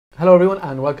Hello everyone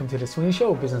and welcome to the Sweeney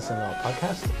Show Business and Law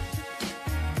podcast.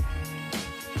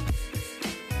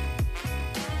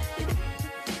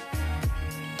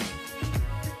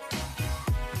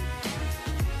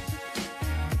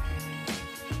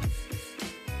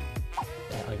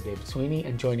 I'm David Sweeney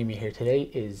and joining me here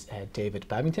today is David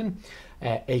Babington,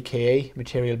 aka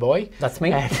Material Boy. That's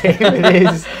me. David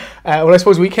is, well I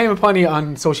suppose we came upon you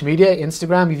on social media,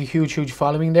 Instagram. You have a huge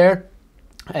following there.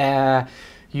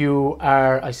 You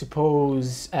are, I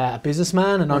suppose, a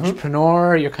businessman, an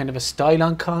entrepreneur. You're kind of a style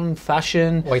icon,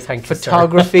 fashion,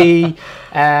 photography.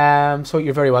 So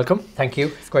you're very welcome. Thank you.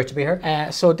 It's great to be here.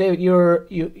 So David,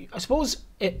 I suppose,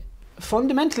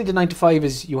 fundamentally the 9 to 5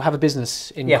 is you have a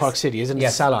business in Cork City, isn't it?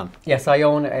 A salon. Yes, I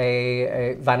own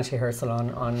a vanity hair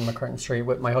salon on McCurtain Street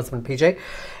with my husband PJ.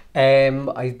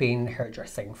 I've been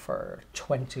hairdressing for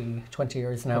 20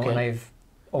 years now, and I've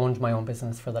owned my own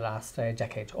business for the last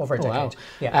decade, over a decade. Wow.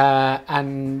 Yeah.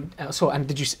 And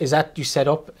did you set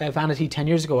up Vanity 10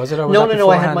 years ago? Was it? Or was No.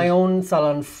 I had my own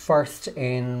salon first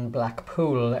in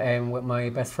Blackpool with my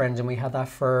best friend, and we had that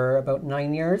for about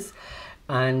 9 years.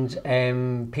 And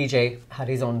PJ had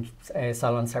his own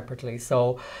salon separately.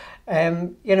 So,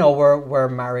 you know, we're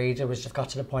married. It was just got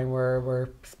to the point where we're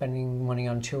spending money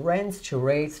on 2 rents, 2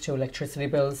 rates, 2 electricity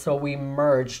bills. So we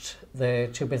merged the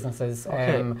 2 businesses.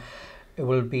 It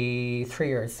will be 3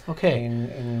 years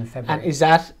in February. And is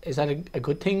that a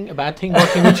good thing, a bad thing,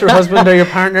 working with your husband or your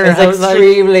partner? It's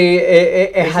extremely,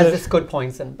 it has its good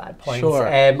points and bad points. Sure.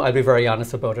 I'll be very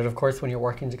honest about it. Of course, when you're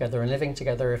working together and living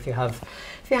together, if you have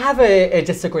a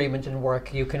disagreement in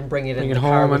work, you can bring it in the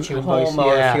car with you home,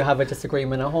 or if you have a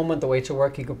disagreement at home on the way to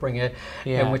work, you could bring it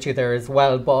in with you there as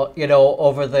well. But, you know,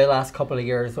 over the last couple of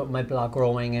years with my blog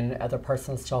growing and other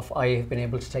personal stuff, I have been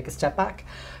able to take a step back.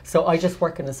 So I just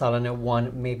work in the salon at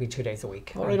 1, maybe 2 days a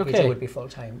week. All right, It would be full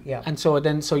time, yeah. And so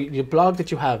your blog that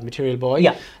you have, Material Boy,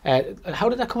 how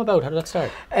did that come about? How did that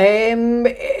start?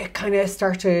 It kind of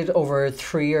started over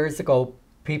 3 years ago.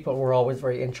 People were always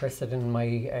very interested in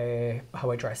my how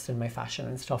I dressed and my fashion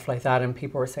and stuff like that, and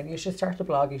people were saying you should start a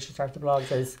blog.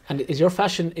 And is your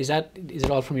fashion, is it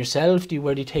all from yourself?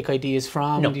 Where do you take ideas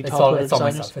from? No, it's all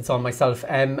myself. It's all myself.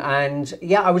 And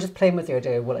yeah, I was just playing with the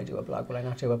idea: will I do a blog? Will I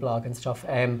not do a blog and stuff?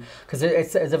 Because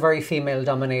it's a very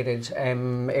female-dominated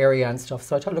area and stuff.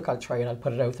 So I thought, look, I'll try it. I'll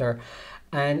put it out there.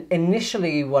 And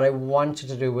initially what I wanted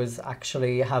to do was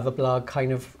actually have a blog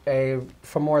kind of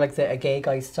for more like a gay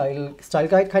guy style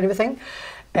guide kind of a thing.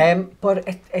 But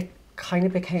it kind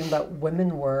of became that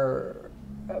women were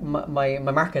my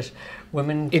market.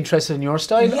 Women interested in your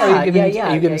style? Yeah, Are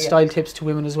you giving style tips to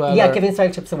women as well? Yeah, giving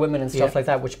style tips to women and stuff like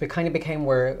that, which kind of became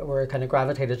where I kind of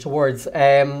gravitated towards.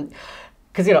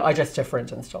 Because, you know, I dress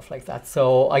different and stuff like that.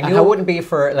 So I knew I wouldn't be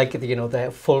for, like, you know,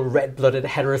 the full red-blooded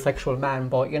heterosexual man.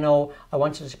 But, you know, I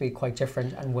wanted it to be quite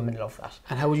different, and women love that.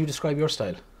 And how would you describe your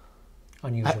style?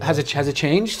 Unusual. Has it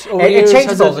changed? It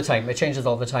changes all the time. It changes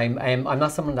all the time. I'm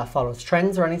not someone that follows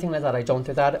trends or anything like that. I don't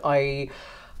do that.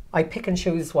 I pick and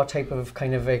choose what type of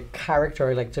kind of a character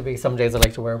I like to be. Some days I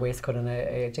like to wear a waistcoat and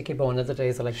a dicky bow, and other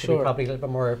days I like to be probably a little bit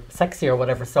more sexy or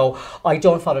whatever. So I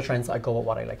don't follow trends. I go with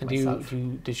what I like myself.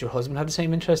 Does your husband have the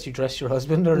same interest? You dress your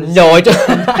husband, or no? I don't.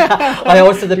 I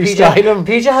always say the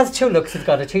PJ has 2 looks. He's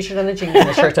got a t-shirt and a jeans and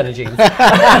a shirt and a jeans.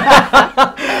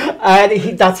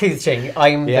 And that's his thing.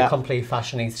 I'm the complete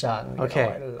fashionista. And, you know,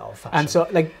 I love fashion. And so,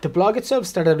 like, the blog itself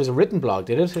started out as a written blog,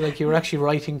 did it? Like, you were actually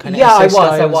writing kind of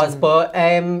I was, but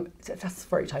that's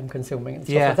very time consuming and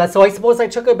stuff like that. So I suppose I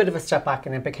took a bit of a step back,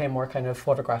 and it became more kind of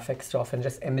photographic stuff and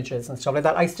just images and stuff like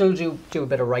that. I still do a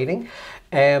bit of writing,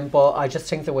 but I just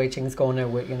think the way things go now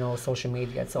with, you know, social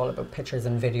media, it's all about pictures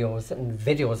and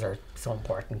videos are so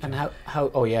important. And the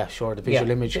visual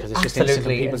image, because it's just instant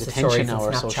people's attention now.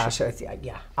 Or Snapchat,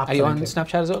 absolutely. Are you on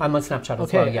Snapchat as well? I'm on Snapchat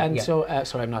as well. Yeah, and so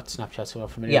sorry, I'm not Snapchat, so I'm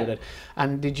not familiar with it.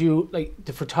 And did you, like,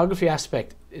 the photography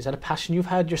aspect? Is that a passion you've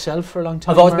had yourself for a long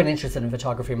time? I've always been interested in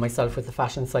photography myself, with the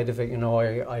fashion side of it. You know,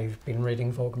 I've been reading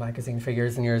Vogue magazine for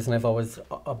years and years, and I've always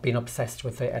been obsessed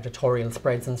with the editorial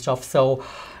spreads and stuff. So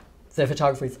the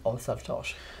photography is all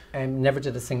self-taught. Never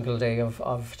did a single day of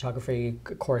photography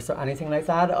course or anything like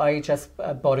that. I just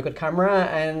bought a good camera,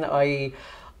 and I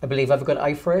believe I have a good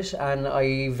eye for it, and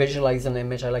I visualize an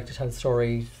image. I like to tell a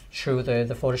story through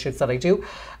the photo shoots that I do.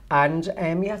 And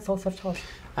it's all self-taught.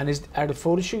 And are the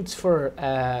photo shoots for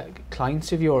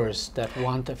clients of yours that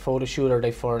want a photo shoot, or are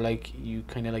they for, like, you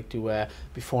kind of like do a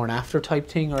before and after type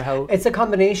thing, or how? It's a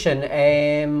combination.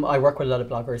 I work with a lot of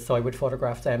bloggers, so I would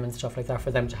photograph them and stuff like that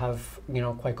for them to have, you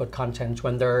know, quite good content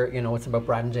when they're, you know, it's about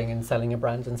branding and selling a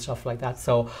brand and stuff like that.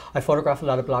 So I photograph a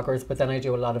lot of bloggers, but then I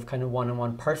do a lot of kind of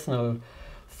one-on-one personal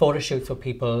photo shoots with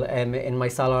people. In my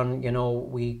salon, you know,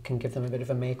 we can give them a bit of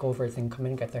a makeover thing, come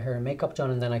in, get their hair and makeup done,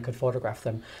 and then I could photograph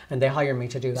them. And they hire me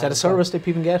to do that. Is that a service that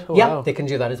people can get? Oh, yeah, wow. They can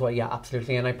do that as well. Yeah,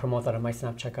 absolutely. And I promote that on my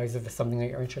Snapchat, guys. If there's something that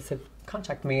you're interested,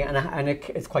 contact me. And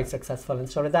it's quite successful and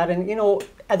stuff like that. And, you know,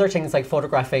 other things like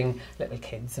photographing little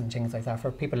kids and things like that.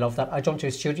 For people love that. I don't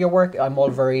do studio work. I'm all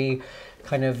very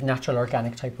kind of natural,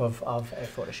 organic type of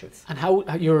photo shoots. And how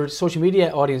your social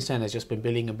media audience then has just been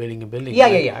building and building and building? Yeah,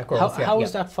 yeah. It grows, how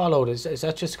is that followed? Is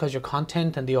that just because your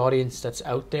content and the audience that's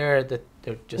out there that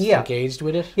they're just engaged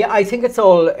with it? Yeah, I think it's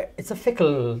a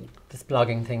fickle, this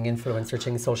blogging thing, influencer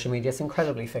thing, social media, it's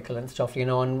incredibly fickle and stuff, you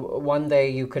know, and one day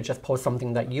you could just post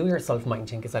something that you yourself might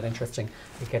think is that interesting,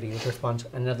 you get a huge response,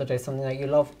 and another day something that you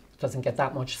love doesn't get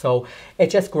that much, so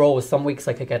it just grows. Some weeks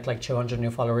I could get like 200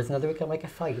 new followers, another week I might get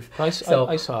 5. I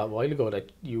saw a while ago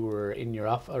that you were in your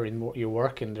your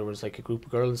work, and there was like a group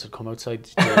of girls that come outside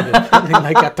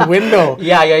like at the window.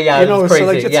 Yeah. You know, it's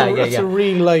crazy. So like it's a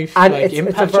real life and like, it's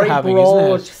impact a very you're having,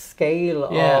 broad isn't it? Scale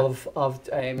of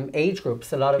age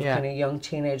groups. A lot of kind of young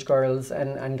teenage girls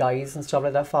and guys and stuff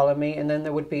like that follow me, and then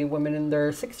there would be women in their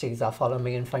 60s that follow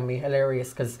me and find me hilarious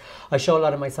because I show a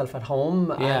lot of myself at home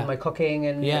and my cooking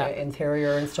and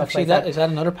interior and stuff. Actually, like that. Is that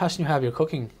another passion you have? Your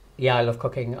cooking? Yeah, I love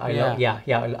cooking. I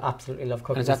absolutely love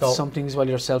cooking. And is that something as well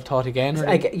you're self-taught again?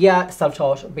 Yeah,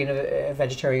 self-taught. Being a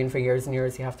vegetarian for years and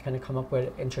years, you have to kind of come up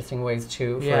with interesting ways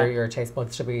for your taste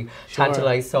buds to be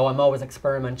tantalized. So I'm always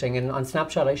experimenting. And on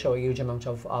Snapchat, I show a huge amount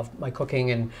of my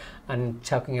cooking and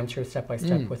talking them through step by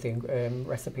step with the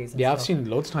recipes. And I've seen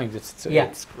loads of times.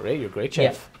 It's great. You're a great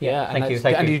chef. Yeah. Thank you.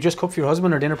 And do you just cook for your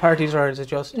husband or dinner parties, or is it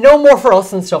just? No, more for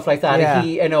us and stuff like that. Yeah.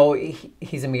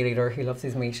 He's a meat eater. He loves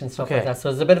his meat and stuff like that. So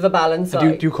there's a bit of a balance.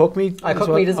 Do you cook meat? I cook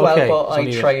meat as well, but I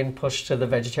try and push to the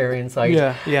vegetarian side.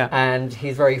 Yeah. And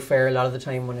he's very fair. A lot of the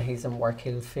time when he's in work,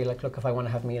 he'll feel like, look, if I want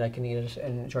to have meat, I can eat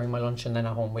it during my lunch, and then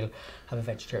at home we'll have a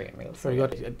vegetarian meal. So very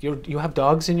good. You have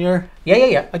dogs in your?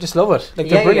 Yeah. I just love it. Like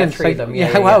they're brilliant. 3 of them.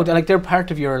 Wow. Like they're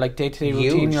part of your like day-to-day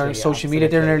routine, your social media.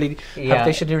 They're nearly.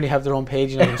 They should nearly have their own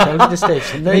page themselves at this stage.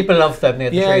 People love them. The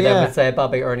 3 of them. It's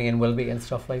Bobby, Ernie, and Wilby and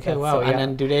stuff like that. Wow. So, and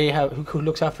then do they have who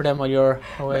looks after them while you're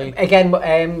away? Again,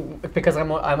 because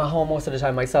I'm at home most of the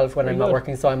time myself when I'm not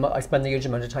working, so I spend a huge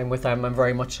amount of time with them. I'm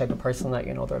very much the type of person that,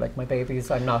 you know, they're like my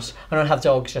babies. I don't have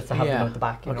dogs just to have them out the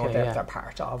back, you know, they're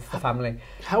part of the family.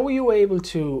 How were you able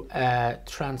to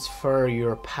transfer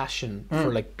your passion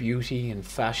for like beauty and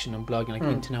fashion and blogging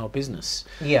into now business?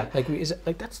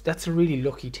 That's a really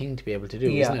lucky thing to be able to do,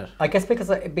 isn't it? I guess because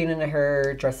I've been in the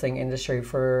hairdressing industry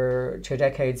for 2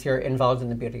 decades, you're involved in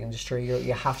the beauty industry.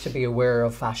 You have to be aware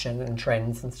of fashion and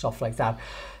trends and stuff like that.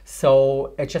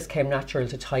 So it just came natural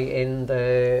to tie in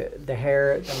the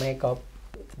hair, the makeup,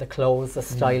 the clothes, the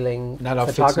styling, that all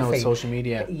fits now with social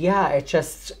media. Yeah, it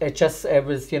just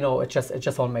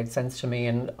all made sense to me,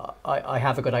 and I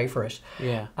have a good eye for it.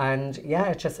 Yeah. And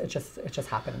it just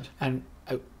happened. And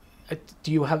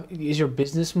is your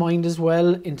business mind as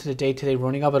well into the day-to-day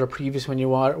running of it, or previous when you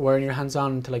were wearing your hands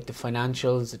on to like the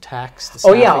financials, the tax, the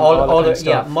staffing, all that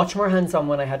stuff? Much more hands on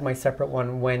when I had my separate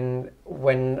one. When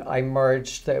we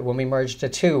merged the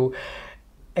 2.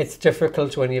 It's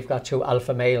difficult when you've got 2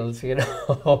 alpha males, you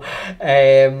know,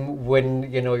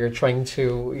 when, you know, you're trying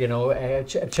to, you know,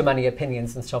 too many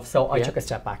opinions and stuff. So I took a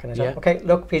step back and I said, okay,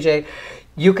 look, PJ,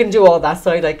 you can do all that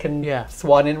side. I can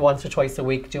swan in once or twice a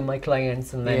week, do my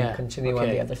clients, and then continue on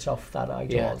the other stuff that I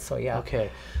do also, Okay.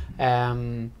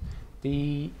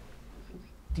 The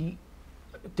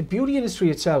beauty industry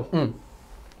itself,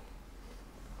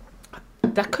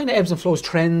 that kind of ebbs and flows,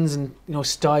 trends and, you know,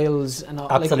 styles and all.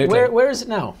 Absolutely. Like, where is it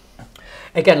now?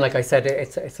 Again, like I said,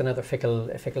 it's another fickle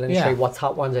industry. What's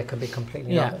hot one day could be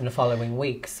completely not in the following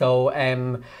week. So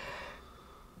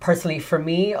personally for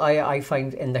me, I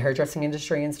find in the hairdressing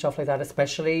industry and stuff like that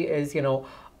especially is, you know,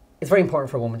 it's very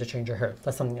important for a woman to change her hair.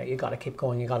 That's something that you got to keep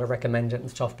going. You got to recommend it and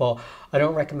stuff. But I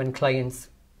don't recommend clients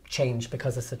change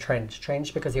because it's a trend.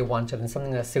 Change because you want it and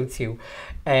something that suits you.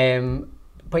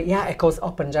 But yeah, it goes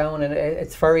up and down, and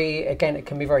it's very, again, it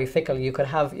can be very fickle. You could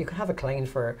have a client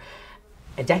for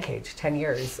a decade, 10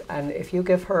 years, and if you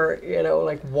give her, you know,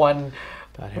 like one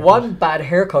bad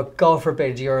haircut, God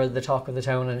forbid, you're the talk of the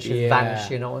town and she's vanished,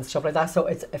 you know, and stuff like that. So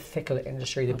it's a fickle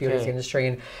industry, the beauty industry,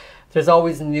 and there's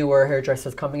always newer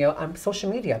hairdressers coming out, and social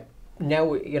media.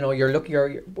 Now, you know, you're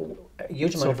a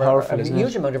huge amount of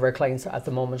our clients at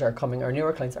the moment our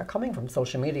newer clients are coming from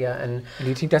social media. And do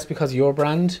you think that's because your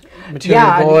brand,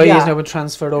 Material Boy, has now been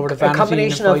transferred over to Vanity?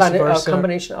 A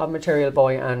combination of Material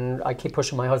Boy, and I keep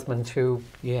pushing my husband to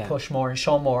push more and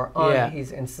show more on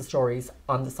his Insta stories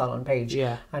on the salon page,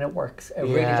 Yeah. and it works. It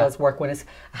really does work when it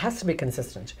has to be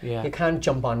consistent. Yeah. You can't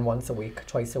jump on once a week,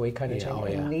 twice a week kind of thing. Oh,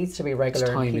 It needs to be regular.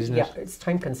 It's time, isn't it? Yeah, it's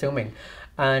time consuming,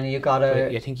 and you gotta.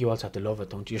 But I think you also have to love it,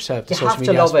 don't you? Yourself, the you social have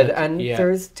to media love it, aspect. and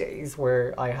there's days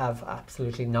where I have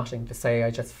absolutely nothing to say. I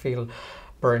just feel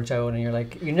burnt out, and you're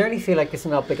like, you nearly feel like it's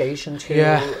an obligation to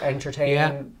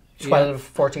entertain 12,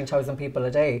 14,000 people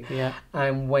a day. Yeah.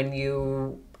 And when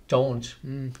you don't,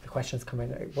 the questions come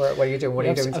in. What are you doing? What are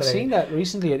you doing today? I've seen that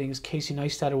recently. I think it's Casey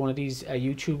Neistat or one of these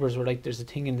YouTubers where like there's a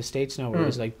thing in the States now where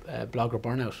it's like blogger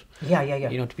burnout. Yeah.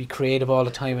 You know, to be creative all the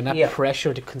time and that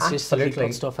pressure to consistently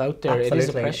put stuff out there. It is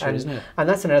a pressure, isn't it? And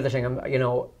that's another thing.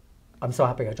 I'm so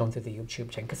happy I don't do the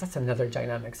YouTube thing because that's another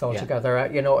dynamics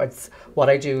altogether. You know, it's what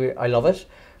I do. I love it.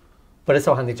 But it's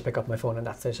so handy to pick up my phone and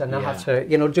that's it. And I have to,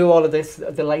 do all of this,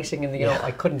 the lighting and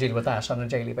I couldn't deal with that on a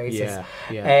daily basis.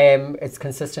 It's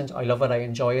consistent. I love it. I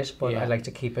enjoy it. But I like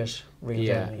to keep it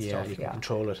real stuff. You can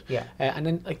control it. Yeah. And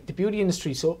then like the beauty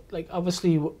industry. So like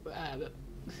obviously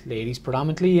ladies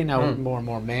predominantly and now more and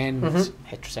more men,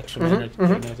 heterosexual men. It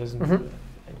doesn't.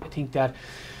 I think that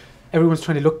everyone's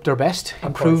trying to look their best,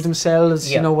 improve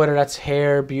themselves, whether that's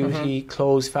hair, beauty,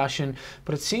 clothes, fashion.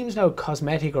 But it seems now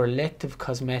cosmetic or elective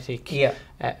cosmetic, I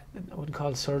wouldn't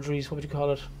call it surgeries, what would you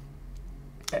call it?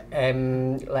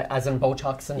 Like as in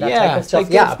Botox and that type of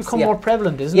stuff. It's become more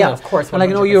prevalent, isn't it? Yeah, of course. 100%. And like,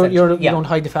 I know you don't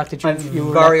hide the fact that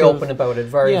you're very open about it,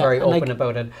 very open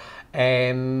about it.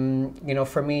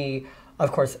 For me,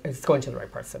 of course, it's going to the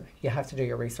right person. You have to do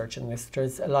your research in this.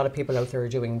 There's a lot of people out there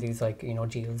doing these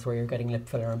deals where you're getting lip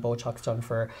filler and Botox done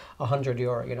for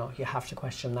 €100. You have to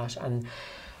question that. And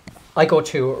I go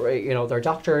to their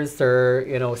doctors,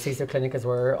 their Caesar Clinic is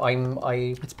where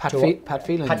it's Pat Phelan. Pat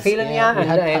Phelan,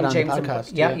 and James,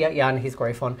 and he's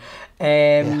great fun.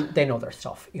 They know their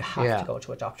stuff. You have to go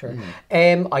to a doctor.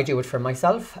 I do it for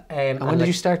myself. And when did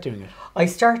you start doing it? I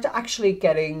started actually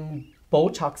getting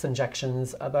Botox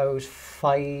injections about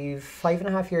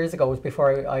 5.5 years ago. It was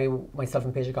before I myself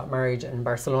and Peter got married in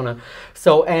Barcelona.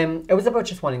 So it was about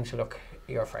just wanting to look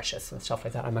your freshest and stuff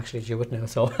like that. I'm actually due it now,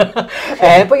 so but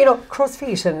crow's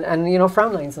feet and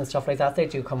frown lines and stuff like that, they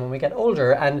do come when we get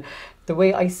older. And the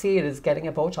way I see it is getting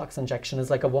a Botox injection is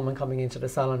like a woman coming into the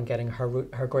salon getting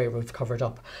her grey roots covered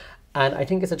up. And I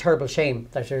think it's a terrible shame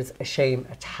that there's a shame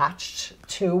attached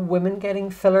to women getting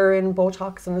filler in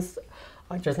Botox, and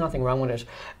there's nothing wrong with it.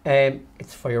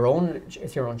 It's your own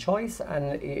choice,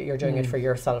 and you're doing it for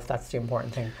yourself. That's the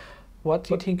important thing. What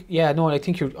do you think? Yeah, no, I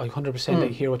think I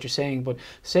 100% hear what you're saying. But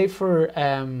say for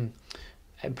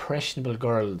impressionable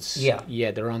girls,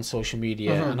 they're on social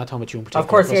media. I'm not talking about you in particular. Of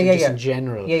course, just in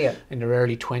general. In their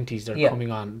early 20s, they're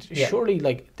coming on. Surely,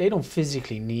 like they don't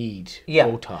physically need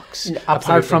Botox,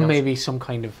 apart from maybe some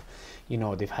kind of.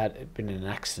 They've been in an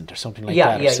accident or something like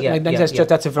that.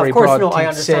 That's a very broad thing I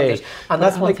understand to say. It. And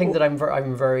that's one thing that I'm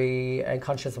very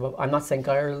conscious about. I'm not saying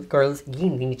girls, you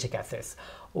need to get this.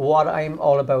 What I'm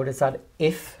all about is that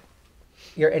if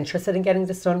you're interested in getting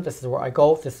this done, this is where I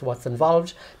go, this is what's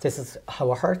involved, this is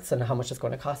how it hurts and how much it's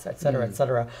going to cost, etc.,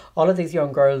 etc. All of these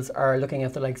young girls are looking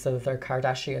at the likes of their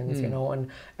Kardashians, and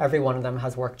every one of them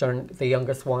has work done. The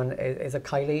youngest one is a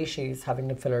Kylie. She's having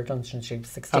lip filler done since she's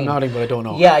 16. I'm nodding, but I don't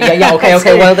know. Yeah.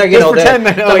 Okay. Well, they're the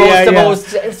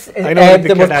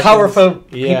most powerful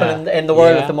people in the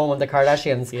world at the moment, the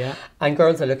Kardashians. Yeah. And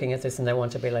girls are looking at this and they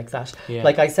want to be like that. Yeah.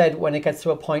 Like I said, when it gets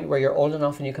to a point where you're old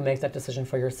enough and you can make that decision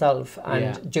for yourself and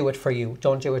do it for you.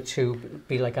 Don't do it to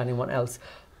be like anyone else,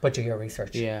 but do your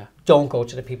research. Yeah. Don't go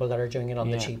to the people that are doing it on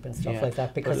the cheap and stuff like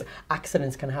that, because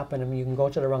accidents can happen. I mean, you can go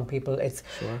to the wrong people.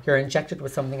 You're injected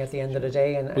with something at the end of the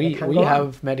day, and we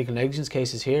have medical negligence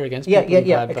cases here against people who've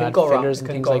had bad fillers and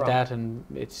things like that, and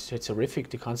it's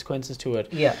horrific, the consequences to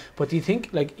it. Yeah. But do you think,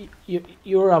 like,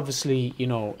 you're obviously,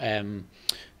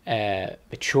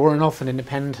 mature enough and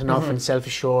independent enough and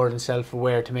self-assured and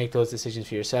self-aware to make those decisions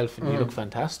for yourself, and you look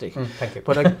fantastic. Thank you.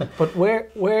 But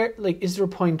where like, is there a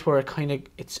point where it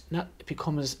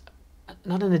becomes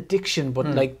not an addiction, but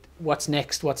like what's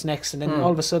next, and then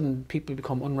all of a sudden people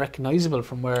become unrecognizable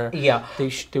from where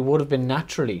they would have been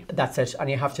naturally. That's it. And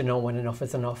you have to know when enough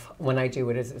is enough. When I do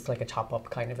it, it's like a top-up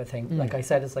kind of a thing. Like I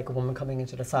said, it's like a woman coming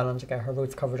into the salon to get her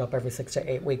roots covered up every 6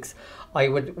 to 8 weeks. I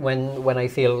would, when I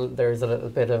feel there's a little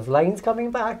bit of lines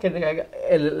coming back, and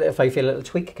if I feel a little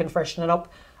tweak can freshen it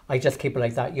up, I just keep it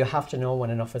like that. You have to know when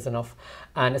enough is enough,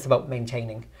 and it's about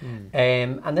maintaining.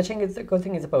 And the good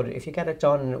thing is about it, if you get it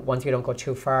done once, you don't go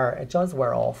too far, it does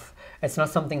wear off. It's not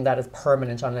something that is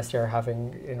permanent unless you're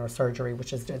having surgery,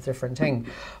 which is a different thing.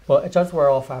 But it does wear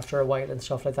off after a while and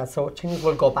stuff like that. So things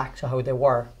will go back to how they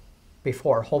were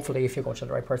before, hopefully, if you go to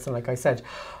the right person, like I said.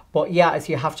 But yeah,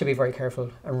 you have to be very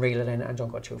careful and reel it in and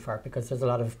don't go too far, because there's a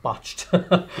lot of botched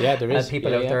there is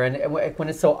people out there. And when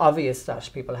it's so obvious that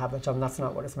people have it done, that's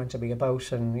not what it's meant to be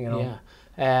about. And, you know.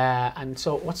 Yeah. And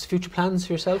so what's the future plans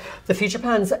for yourself? The future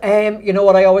plans, you know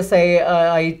what I always say,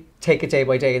 I take it day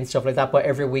by day and stuff like that, but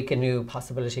every week a new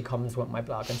possibility comes with my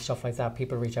blog and stuff like that.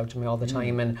 People reach out to me all the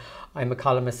time, and I'm a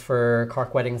columnist for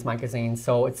Cork Weddings magazine,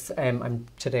 so it's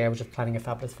today I was just planning a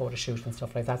fabulous photo shoot and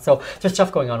stuff like that. So there's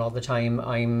stuff going on all the time.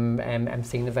 I'm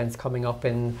seeing events coming up,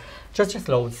 and just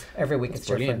loads every week. It's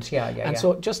brilliant. Different. Yeah. And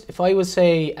so just if I was,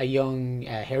 say, a young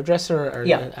hairdresser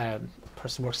or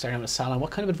person works starting out in a salon,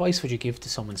 what kind of advice would you give to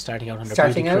someone starting out on their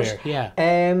beauty career?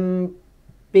 Yeah.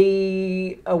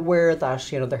 Be aware that,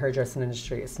 you know, the hairdressing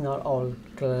industry, it's not all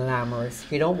glamorous.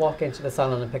 You don't walk into the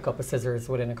salon and pick up a scissors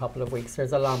within a couple of weeks.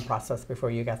 There's a long process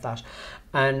before you get that.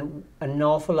 And an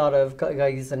awful lot of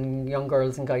guys and young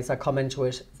girls and guys that come into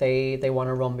it, they want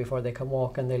to run before they can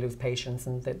walk, and they lose patience,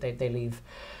 and they leave,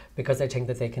 because they think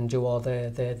that they can do all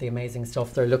the amazing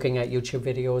stuff. They're looking at YouTube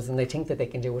videos and they think that they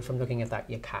can do it from looking at that.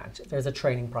 You can't. There's a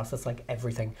training process like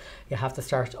everything. You have to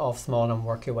start off small and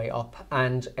work your way up.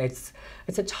 And it's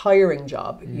a tiring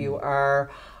job. You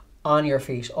are on your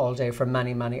feet all day for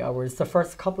many, many hours. The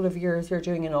first couple of years you're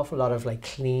doing an awful lot of like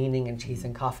cleaning and teas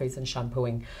and coffees and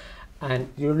shampooing. And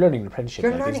you're learning an apprenticeship.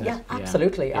 You're learning,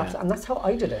 absolutely. And that's how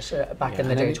I did it back in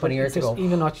the day, 20 years ago.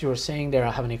 Even what you were saying there,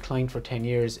 having a client for 10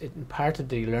 years, part of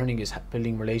the learning is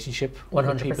building relationship 100%,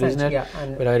 with people, isn't it?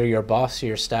 And with either your boss or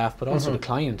your staff, but also the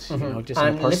client, you know, just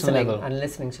on a personal level. And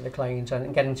listening to the client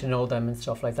and getting to know them and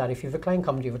stuff like that. If you have a client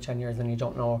come to you for 10 years and you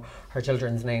don't know her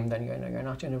children's name, then you know you're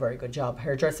not doing a very good job.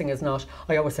 Hairdressing is not,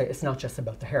 I always say, it's not just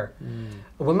about the hair.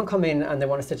 Women come in and they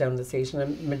want to sit down in the seat,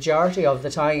 and the majority of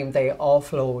the time they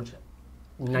offload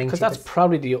 90%. Because that's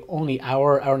probably the only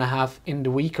hour and a half in the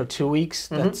week or 2 weeks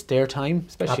that's their time,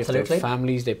 especially if they have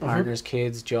families, they have partners,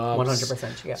 kids, jobs.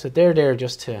 100%, yeah. So they're there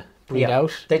just to breathe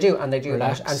out. They do, and they do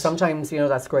that. And sometimes, you know,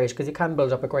 that's great, because you can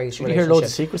build up a great relationship. You hear loads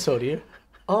of secrets, though, do you?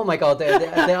 Oh my God,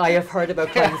 I have heard about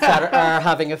clients that are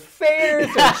having affairs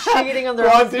or cheating on their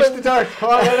husbands. Dish the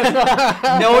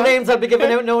dirt. No names, I'll be giving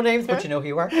out no names, but you know who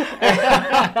you are.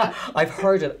 I've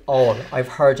heard it all.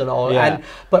 Yeah.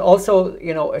 But also,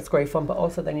 you know, it's great fun, but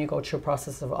also then you go through a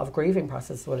process of grieving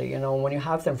process with it, you know, when you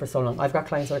have them for so long. I've got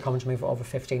clients that are coming to me for over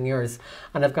 15 years,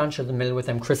 and I've gone through the mill with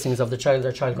them, christenings of the child,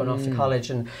 their child going off to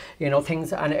college, and, you know,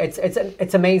 things, and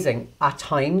it's amazing. At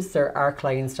times, there are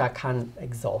clients that can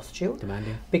exhaust you.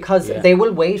 Demanding. Because they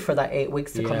will wait for that 8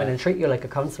 weeks to come in and treat you like a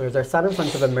counsellor. They're sat in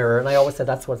front of a mirror, and I always say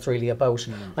that's what's really about.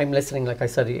 I'm listening, like I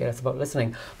said, it's about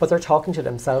listening. But they're talking to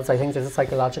themselves. I think there's a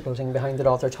psychological thing behind it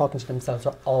all. They're talking to themselves,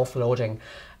 they're offloading.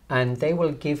 And they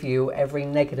will give you every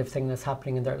negative thing that's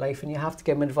happening in their life, and you have to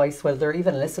give them advice, whether they're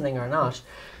even listening or not.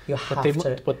 You have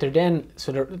to. But they're then,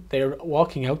 so they're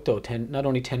walking out though, not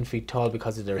only 10 feet tall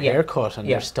because of their haircut and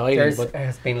their styling, but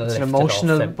it's an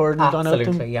emotional burden gone out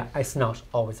them. Yeah, it's not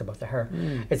always about the hair.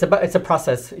 It's a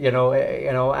process, you know,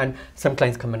 and some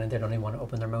clients come in and they don't even want to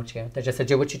open their mouth to you. They just say,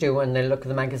 do what you do, and they look at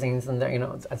the magazines, and you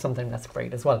know, it's something that's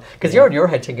great as well. Because you're in your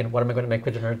head thinking, what am I going to make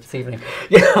for dinner this evening?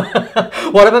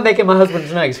 What am I making my husband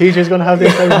tonight? TJ's going to have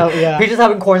this. Peter's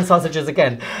having corn sausages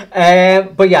again.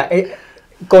 But yeah.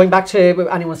 Going back to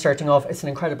anyone starting off, it's an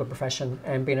incredible profession,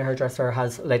 and being a hairdresser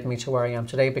has led me to where I am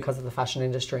today because of the fashion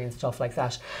industry and stuff like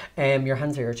that. Your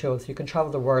hands are your tools. You can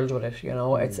travel the world with it, you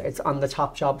know. It's on the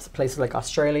top jobs, places like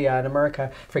Australia and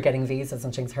America, for getting visas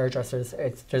and things, hairdressers.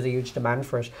 There's a huge demand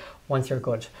for it once you're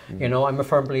good. You know, I'm a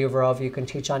firm believer of you can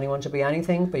teach anyone to be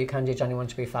anything, but you can't teach anyone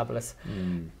to be fabulous.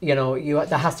 You know,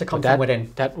 that has to come from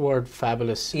within. That word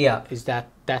fabulous, is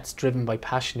that's driven by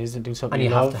passion, isn't it? Doing something and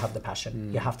you have to have the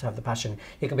passion. You have to have the passion.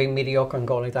 You can be mediocre and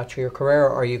go like that through your career,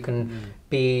 or you can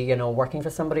be, you know, working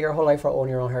for somebody your whole life or own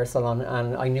your own hair salon.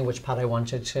 And I knew which path I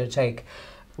wanted to take.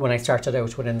 When I started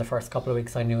out, within the first couple of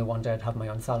weeks, I knew one day I'd have my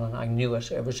own salon. I knew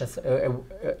it. It was just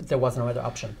there was no other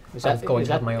option. Is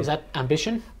that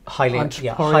ambition? Highly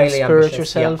ambitious.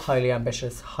 Yourself? Yeah, highly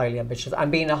ambitious.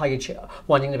 And being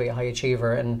wanting to be a high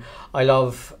achiever. And I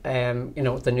love, you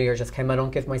know, the New Year just came. I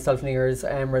don't give myself New Year's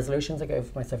resolutions. I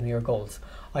give myself New Year goals.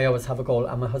 I always have a goal,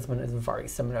 and my husband is very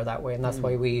similar that way, and that's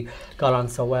why we got on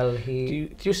so well.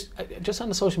 Just on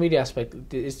the social media aspect,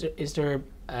 is there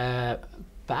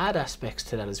bad aspects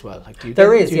to that as well? Like, do you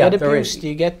There get, is, do you yeah, get there abuse? is. Do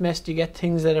you get mess? Do you get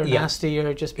things that are nasty,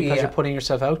 or just because you're putting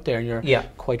yourself out there and you're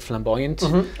quite flamboyant?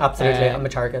 Absolutely, I'm a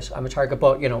target. I'm a target,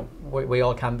 but you know, we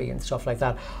all can be and stuff like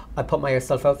that. I put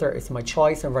myself out there. It's my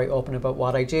choice. I'm very open about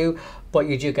what I do, but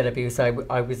you do get abuse. I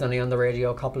was only on the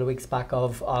radio a couple of weeks back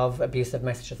of abusive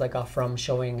messages I got from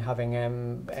having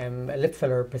a lip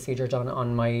filler procedure done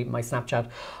on my Snapchat.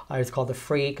 I was called a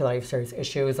freak. I have serious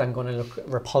issues. I'm going to look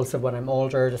repulsive when I'm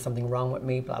older. There's something wrong with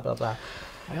me. Blah blah blah.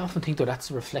 I often think though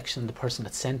that's a reflection of the person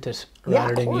that sent it Yeah,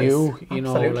 rather of than course. you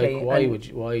know, Absolutely. like why And would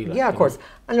you, why like, yeah, of course.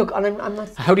 And look, and I'm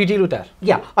not. How do you deal with that?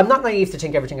 Yeah, I'm not naive to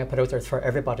think everything I put out there is for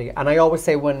everybody. And I always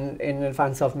say, when in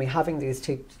advance of me having these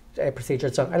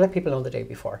procedures done, I let people know the day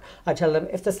before. I tell them,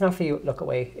 if it's not for you, look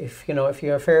away. If you know, if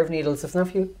you're afraid of needles, if it's not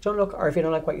for you, don't look. Or if you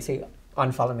don't like what you see,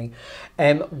 unfollow me.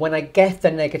 When I get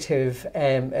the negative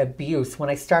abuse, when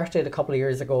I started a couple of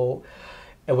years ago,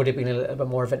 it would have been a little bit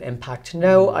more of an impact.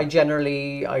 Now, I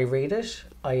read it,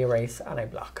 I erase, and I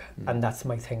block. And that's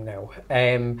my thing now.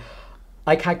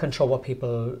 I can't control what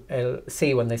people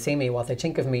see when they see me, what they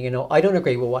think of me. You know, I don't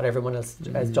agree with what everyone else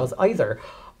does either.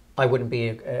 I wouldn't be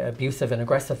abusive and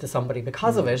aggressive to somebody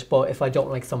because of it, but if I don't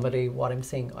like somebody, what I'm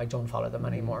seeing, I don't follow them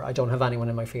anymore. I don't have anyone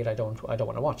in my feed I don't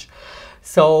want to watch.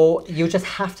 So you just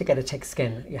have to get a thick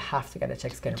skin. You have to get a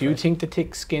thick skin. Do you think the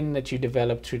thick skin that you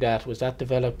developed through that, was that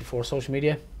developed before social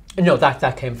media? No,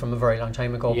 that came from a very long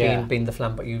time ago. Being the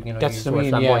flamboyant, you know, that's the word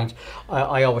flamboyant.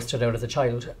 I always stood out as a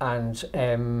child,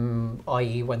 and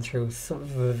I went through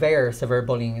severe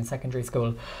bullying in secondary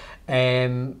school.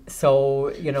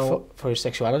 So you know, for your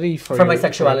sexuality, for my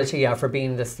sexuality, yeah, for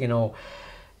being this, you know,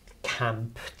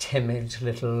 camp, timid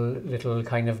little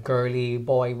kind of girly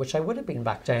boy, which I would have been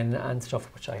back then and stuff,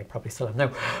 which I probably still am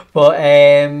now. But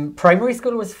primary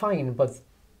school was fine, but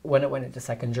when it went into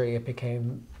secondary, it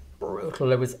became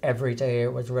brutal. It was every day.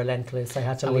 It was relentless. I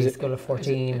had to leave school at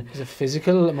 14. Was it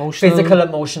physical, emotional? Physical,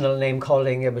 emotional, name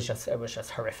calling. It was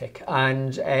just horrific.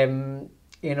 And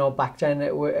you know, back then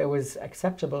it was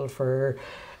acceptable for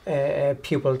a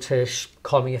pupil to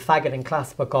call me a faggot in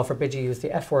class, but God forbid you use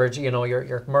the F word, you know,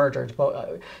 you're murdered.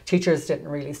 But teachers didn't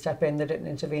really step in, they didn't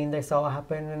intervene, they saw it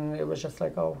happen, and it was just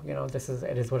like, oh, you know, it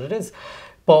is what it is.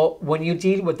 But when you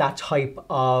deal with that type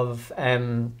of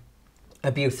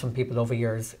abuse from people over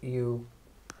years, you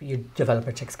develop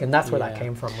a thick skin. That's where that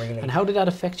came from, really. And how did that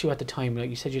affect you at the time? Like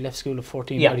you said, you left school at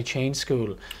 14, you changed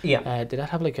school. Yeah. Did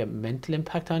that have like a mental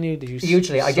impact on you? Did you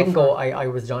Hugely. I didn't go. I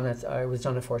was done at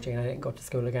 14. I didn't go to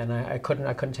school again. I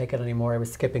couldn't take it anymore. I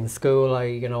was skipping school.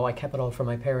 I kept it all from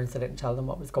my parents. I didn't tell them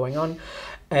what was going on.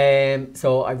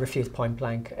 So I refused point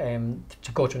blank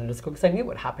to go to another school because I knew it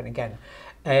would happen again.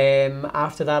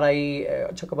 After that,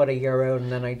 I took about a year out,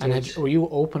 and then I did. And were you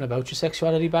open about your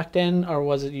sexuality back then, or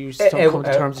was it you still come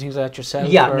to terms with things like that yourself?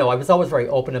 Yeah, no, I was always very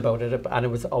open about it, and it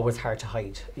was always hard to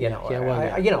hide. You know,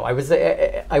 I was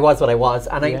what I was,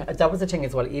 and that was the thing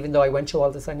as well. Even though I went through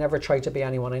all this, I never tried to be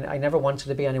anyone. I never wanted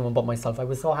to be anyone but myself. I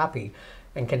was so happy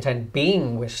and content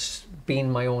being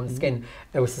my own skin.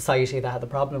 It was society that had the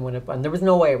problem with it, and there was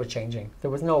no way it was changing.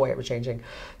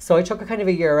 So I took a kind of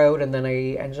a year out, and then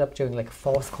I ended up doing like a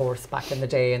FOSS course back in the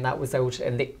day, and that was out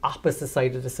in the opposite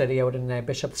side of the city, out in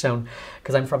Bishopstown,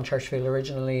 because I'm from Churchfield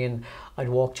originally, and I'd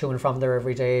walk to and from there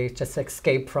every day just to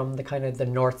escape from the kind of the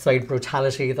north side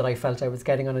brutality that I felt I was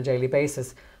getting on a daily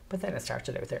basis. But then it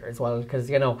started out there as well, because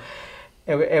you know,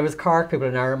 it was Cork, people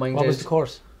in Armagh. What was the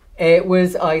course?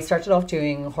 I started off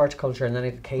doing horticulture, and then I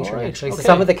did catering, actually. So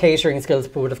some of the catering skills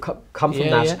would have come from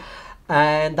that. Yeah.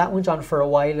 And that went on for a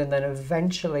while, and then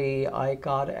eventually I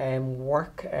got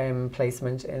work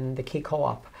placement in the Key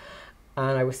Co-op,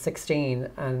 and I was 16,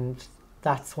 and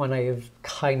that's when I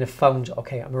kind of found,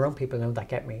 okay, I'm around people now that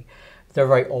get me. They're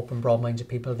very open, broad-minded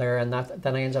people there, and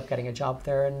then I ended up getting a job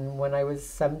there, and when I was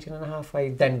 17 and a half, I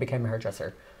then became a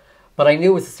hairdresser. But I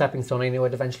knew it was a stepping stone. I knew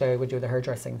eventually I would do the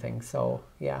hairdressing thing. So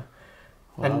yeah,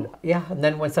 wow. And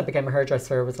then once I became a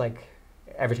hairdresser, it was like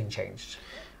everything changed.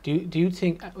 Do you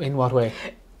think, in what way?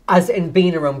 As in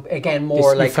being around again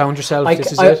more like you found yourself.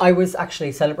 I was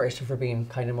actually celebrated for being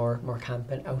kind of more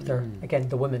camp and out there. Again,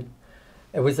 the women.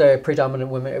 It was a predominant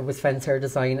women. It was fence hair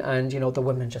design, and you know, the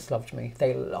women just loved me.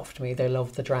 They loved me. They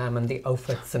loved the drama and the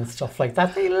outfits and stuff like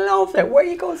that. They loved it. Where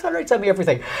you go, Sarah? Tell me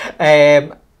everything.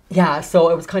 Yeah, so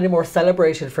it was kind of more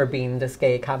celebrated for being this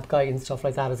gay camp guy and stuff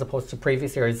like that, as opposed to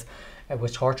previous years, it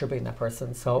was torture being that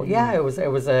person. So yeah, it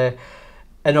was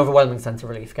an overwhelming sense of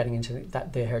relief getting into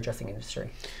the hairdressing industry.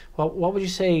 Well, what would you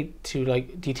say to,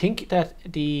 like, do you think that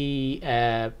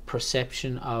the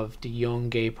perception of the young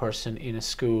gay person in a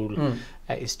school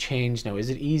is changed now? Is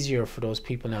it easier for those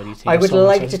people now, do you think? I would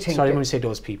like to think... Sorry, when you say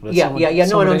those people. It's no,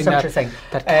 I understand what you're saying.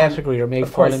 That category, or may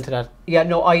fall into that. Yeah,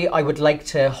 no, I would like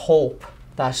to hope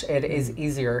that it is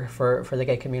easier for the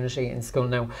gay community in school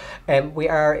now. We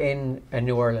are in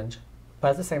New Ireland, but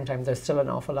at the same time, there's still an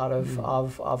awful lot of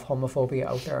homophobia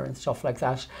out there and stuff like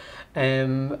that.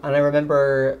 And I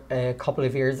remember a couple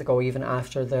of years ago, even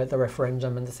after the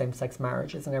referendum and the same-sex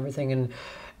marriages and everything, and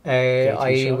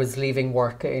I was leaving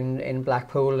work in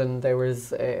Blackpool, and there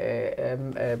was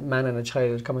a man and a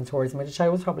child coming towards me. The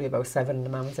child was probably about 7, and the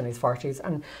man was in his 40s.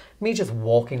 And me just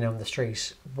walking down the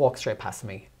street, walked straight past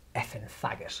me, effing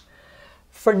faggot.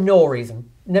 For no reason.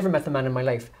 Never met the man in my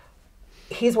life.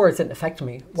 His words didn't affect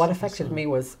me. What affected me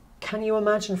was, can you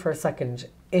imagine for a second,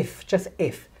 just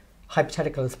if,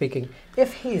 hypothetical speaking,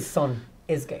 if his son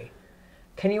is gay,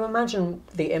 can you imagine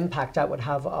the impact that would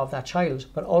have of that child,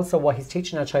 but also what he's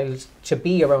teaching that child to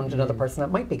be around another person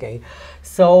that might be gay?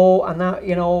 So, and that,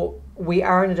 you know, we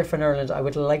are in a different Ireland. I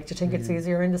would like to think it's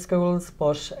easier in the schools,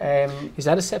 but... is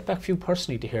that a setback for you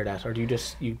personally to hear that, or do you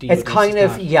just... it's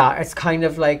kind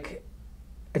of like...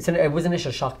 It was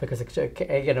initial shock because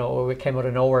you know, it came out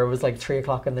of nowhere. It was like 3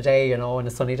 o'clock in the day, you know, on a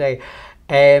sunny day.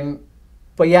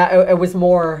 But yeah, it was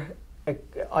more.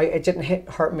 It didn't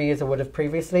hurt me as it would have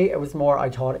previously. It was more, I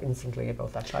thought instantly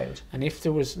about that child. And if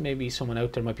there was maybe someone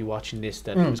out there might be watching this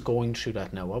that was going through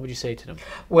that now, what would you say to them?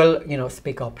 Well, you know,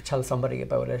 speak up, tell somebody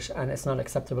about it, and it's not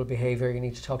acceptable behaviour. You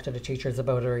need to talk to the teachers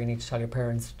about it, or you need to tell your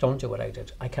parents. Don't do what I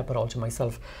did. I kept it all to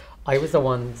myself. I was the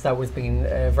one that was being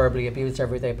verbally abused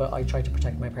every day, but I tried to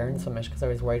protect my parents from it because I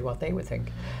was worried what they would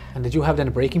think. And did you have then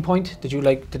a breaking point? Did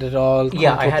it all come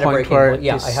I to had a point where...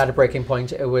 Yeah, I had a breaking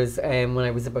point. It was when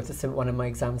I was about to sit one of my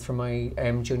exams for my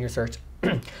junior cert.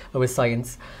 It was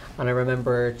science. And I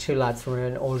remember 2 lads from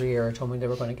an older year told me they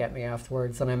were going to get me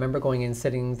afterwards. And I remember going in,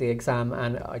 sitting the exam,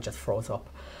 and I just froze up.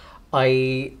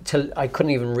 I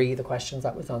couldn't even read the questions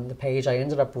that was on the page. I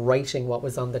ended up writing what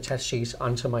was on the test sheet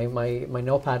onto my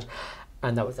notepad,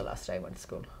 and that was the last day I went to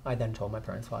school. I then told my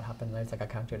parents what happened. I was like, I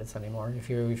can't do this anymore. If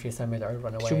you send me there, I'll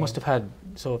run away. You must have had,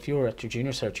 so if you were at your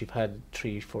junior cert, you've had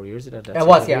 3-4 years of that. It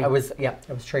was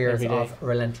 3 years of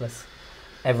relentless,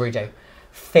 every day,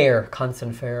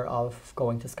 constant fear of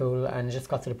going to school, and it just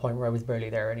got to the point where I was barely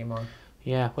there anymore.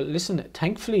 Yeah, well, listen,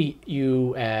 thankfully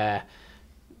you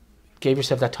gave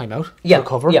yourself that time out to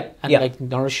recover and like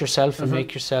nourish yourself and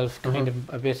make yourself kind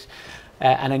of a bit,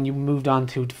 and then you moved on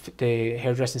to the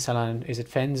hairdressing salon. Is it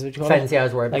Fens that you call it? Fens, yeah,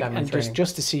 is where I began my training. And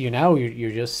just to see you now, you're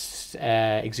just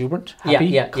exuberant,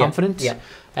 happy, confident.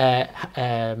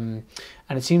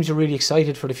 And it seems you're really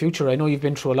excited for the future. I know you've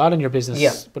been through a lot in your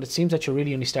business, but it seems that you're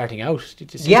really only starting out.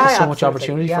 There's so much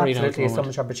opportunity for you now. Absolutely, so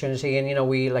much opportunity. And you know,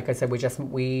 like I said,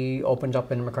 we opened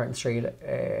up in McCurtain Street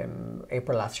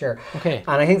April last year. Okay.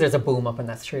 And I think there's a boom up in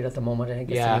that street at the moment. I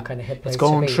think it's a new kind of hit place. It's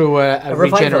going through a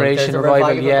regeneration, there's a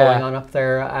revival going on up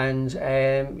there, and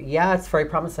it's very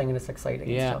promising and it's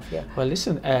exciting and stuff. Well,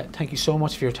 listen, thank you so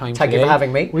much for your time today. Thank you for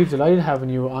having me. We've delighted having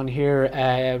you on here.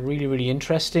 Really, really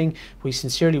interesting. We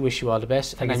sincerely wish you all the best.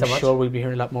 Thank you so much. I'm sure we'll be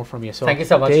hearing a lot more from you. So thank you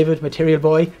so much. David, Material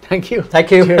Boy, thank you. Thank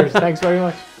you. Cheers. Thanks very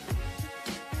much.